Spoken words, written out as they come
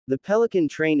The Pelican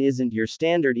train isn't your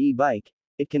standard e-bike,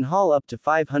 it can haul up to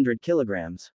 500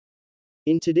 kilograms.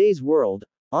 In today's world,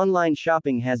 online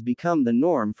shopping has become the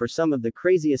norm for some of the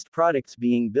craziest products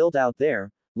being built out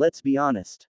there, let's be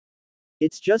honest.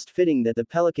 It's just fitting that the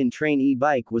PelicanTrain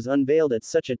E-Bike was unveiled at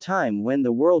such a time when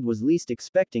the world was least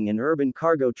expecting an urban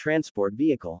cargo transport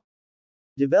vehicle.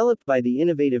 Developed by the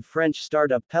innovative French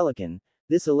startup Pelican,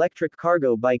 this electric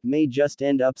cargo bike may just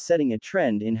end up setting a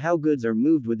trend in how goods are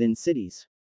moved within cities.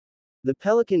 The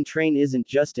PelicanTrain isn't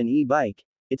just an e-bike,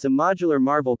 it's a modular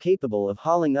marvel capable of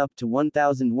hauling up to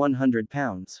 1,100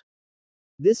 pounds.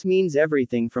 This means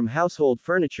everything from household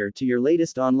furniture to your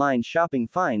latest online shopping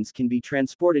finds can be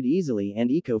transported easily and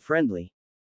eco-friendly.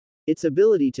 Its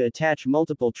ability to attach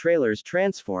multiple trailers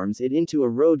transforms it into a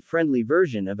road-friendly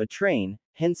version of a train,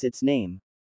 hence its name.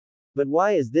 But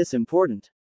why is this important?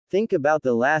 Think about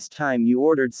the last time you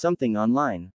ordered something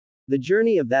online. The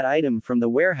journey of that item from the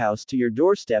warehouse to your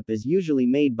doorstep is usually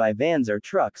made by vans or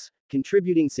trucks,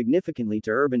 contributing significantly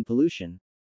to urban pollution.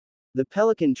 The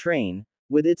Pelican train,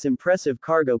 with its impressive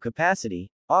cargo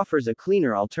capacity, offers a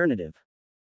cleaner alternative.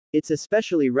 It's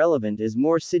especially relevant as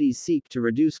more cities seek to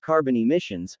reduce carbon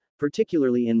emissions,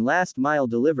 particularly in last-mile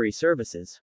delivery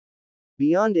services.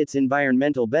 Beyond its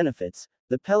environmental benefits,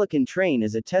 the Pelican train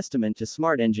is a testament to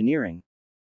smart engineering.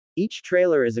 Each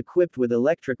trailer is equipped with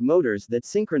electric motors that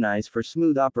synchronize for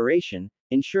smooth operation,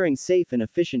 ensuring safe and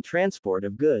efficient transport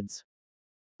of goods.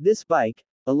 This bike,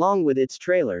 along with its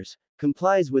trailers,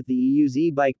 complies with the EU's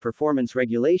e-bike performance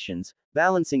regulations,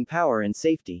 balancing power and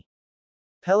safety.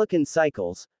 Pelican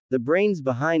Cycles, the brains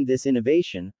behind this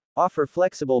innovation, offer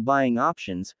flexible buying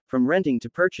options, from renting to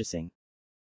purchasing.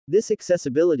 This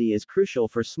accessibility is crucial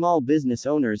for small business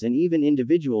owners and even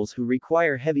individuals who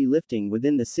require heavy lifting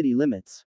within the city limits.